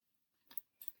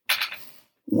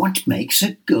What makes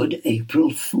a good April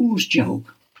Fool's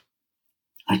joke?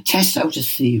 I test out a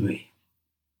theory.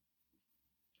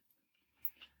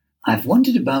 I've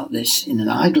wondered about this in an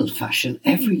idle fashion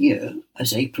every year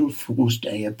as April Fool's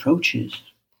Day approaches.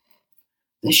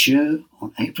 This year,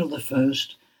 on April the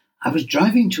 1st, I was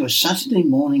driving to a Saturday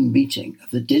morning meeting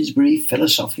of the Didsbury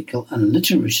Philosophical and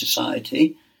Literary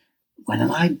Society when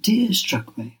an idea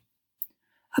struck me.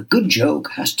 A good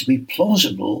joke has to be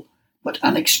plausible but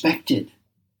unexpected.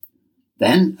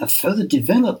 Then a further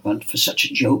development for such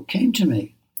a joke came to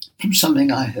me from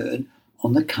something I heard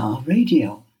on the car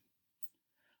radio.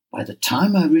 By the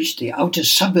time I reached the outer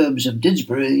suburbs of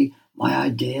Didsbury, my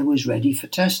idea was ready for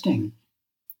testing.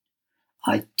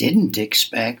 I didn't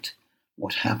expect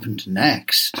what happened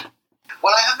next.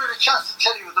 Well, I haven't had a chance to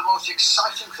tell you the most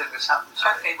exciting thing that's happened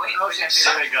today. Okay, wait.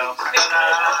 Here we go.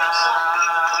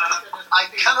 I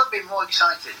cannot be more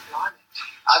excited.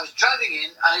 I was driving in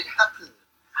and it happened.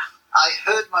 I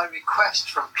heard my request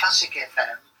from Classic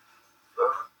FM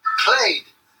played.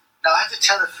 Now, I had to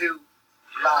tell a few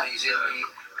lies in the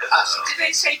ask. Did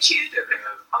they say Tudor?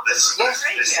 Yes,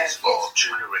 This is for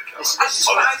Tudor Rico. This I'm is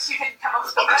surprised you didn't come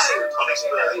off the road.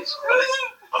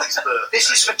 On his birthday. This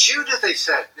is for Tudor, they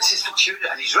said. This is for Tudor.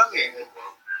 And he's rung in.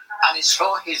 And it's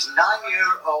for his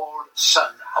 9-year-old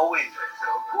son, Owen.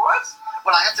 What?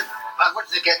 Well, I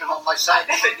wanted to get him on my side.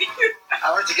 I never knew.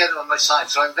 I wanted to get him on my side,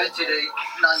 so I invented a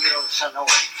 9-year-old son, Owen.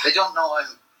 They don't know I'm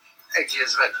 8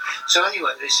 years of age. So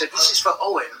anyway, they said, this is for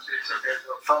Owen,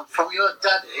 from your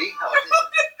daddy.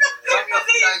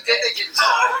 They didn't say.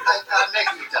 I'm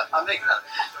making it up.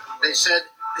 They said,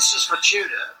 this is for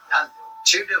Tudor, and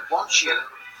Tudor wants you,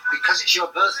 because it's your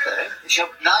birthday, it's your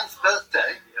 9th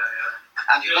birthday,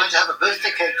 and you're going to have a birthday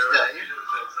cake today.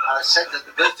 And I said that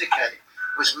the birthday cake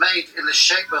was made in the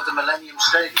shape of the Millennium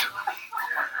Stadium,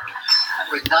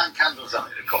 with 9 candles on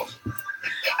it, of course.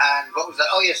 And what was that?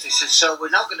 Oh yes, they said, so we're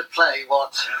now going to play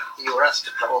what you were asked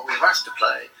to play, what we were asked to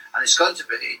play, and it's going to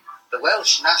be the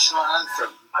Welsh National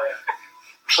Anthem,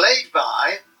 played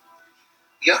by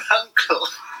your uncle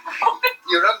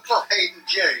Hayden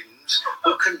James,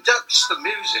 who conducts the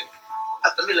music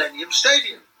at the Millennium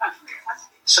Stadium.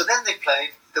 So then they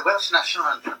played the Welsh National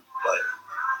Anthem.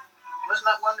 Wasn't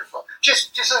that wonderful?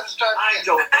 Just as I was driving I in.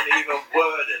 don't believe a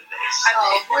word in this.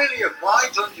 Oh, William,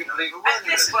 why don't you believe a word And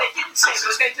in this it? they didn't say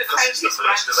we were going to phone Because it's the his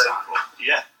 1st of grandson. April.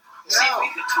 Yeah. See if we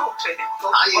could talk to him.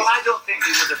 Well, I don't think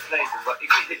he would have played the word.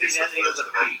 If it had been any other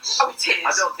piece, Oh, it is.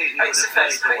 I don't think he would It's have the played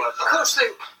first the week. word. Of course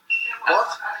they... What?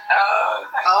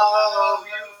 Oh,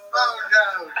 you found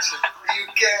out.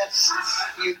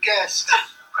 You guessed.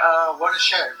 What a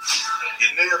shout. You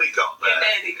nearly got there.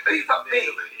 You got me.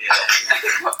 Yeah.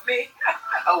 You got me.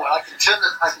 Oh, well, I can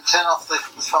turn off the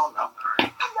phone now.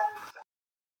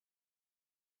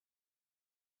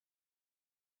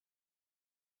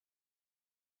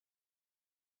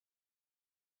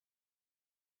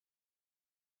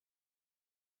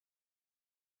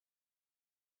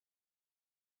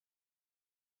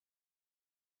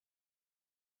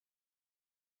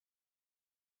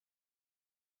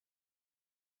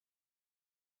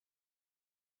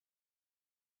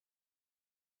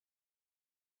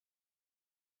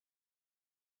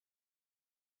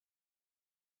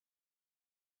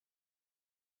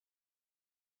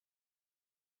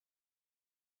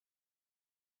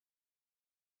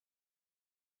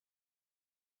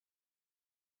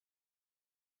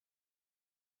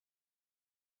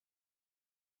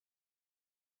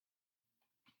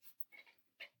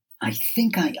 I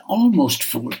think I almost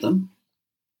fooled them.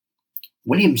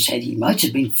 William said he might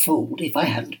have been fooled if I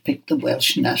hadn't picked the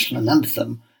Welsh National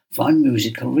Anthem for my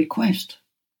musical request.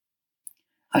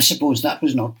 I suppose that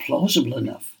was not plausible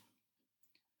enough.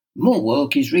 More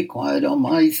work is required on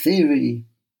my theory.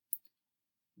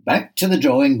 Back to the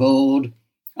drawing board.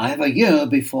 I have a year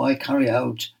before I carry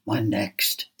out my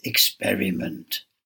next experiment.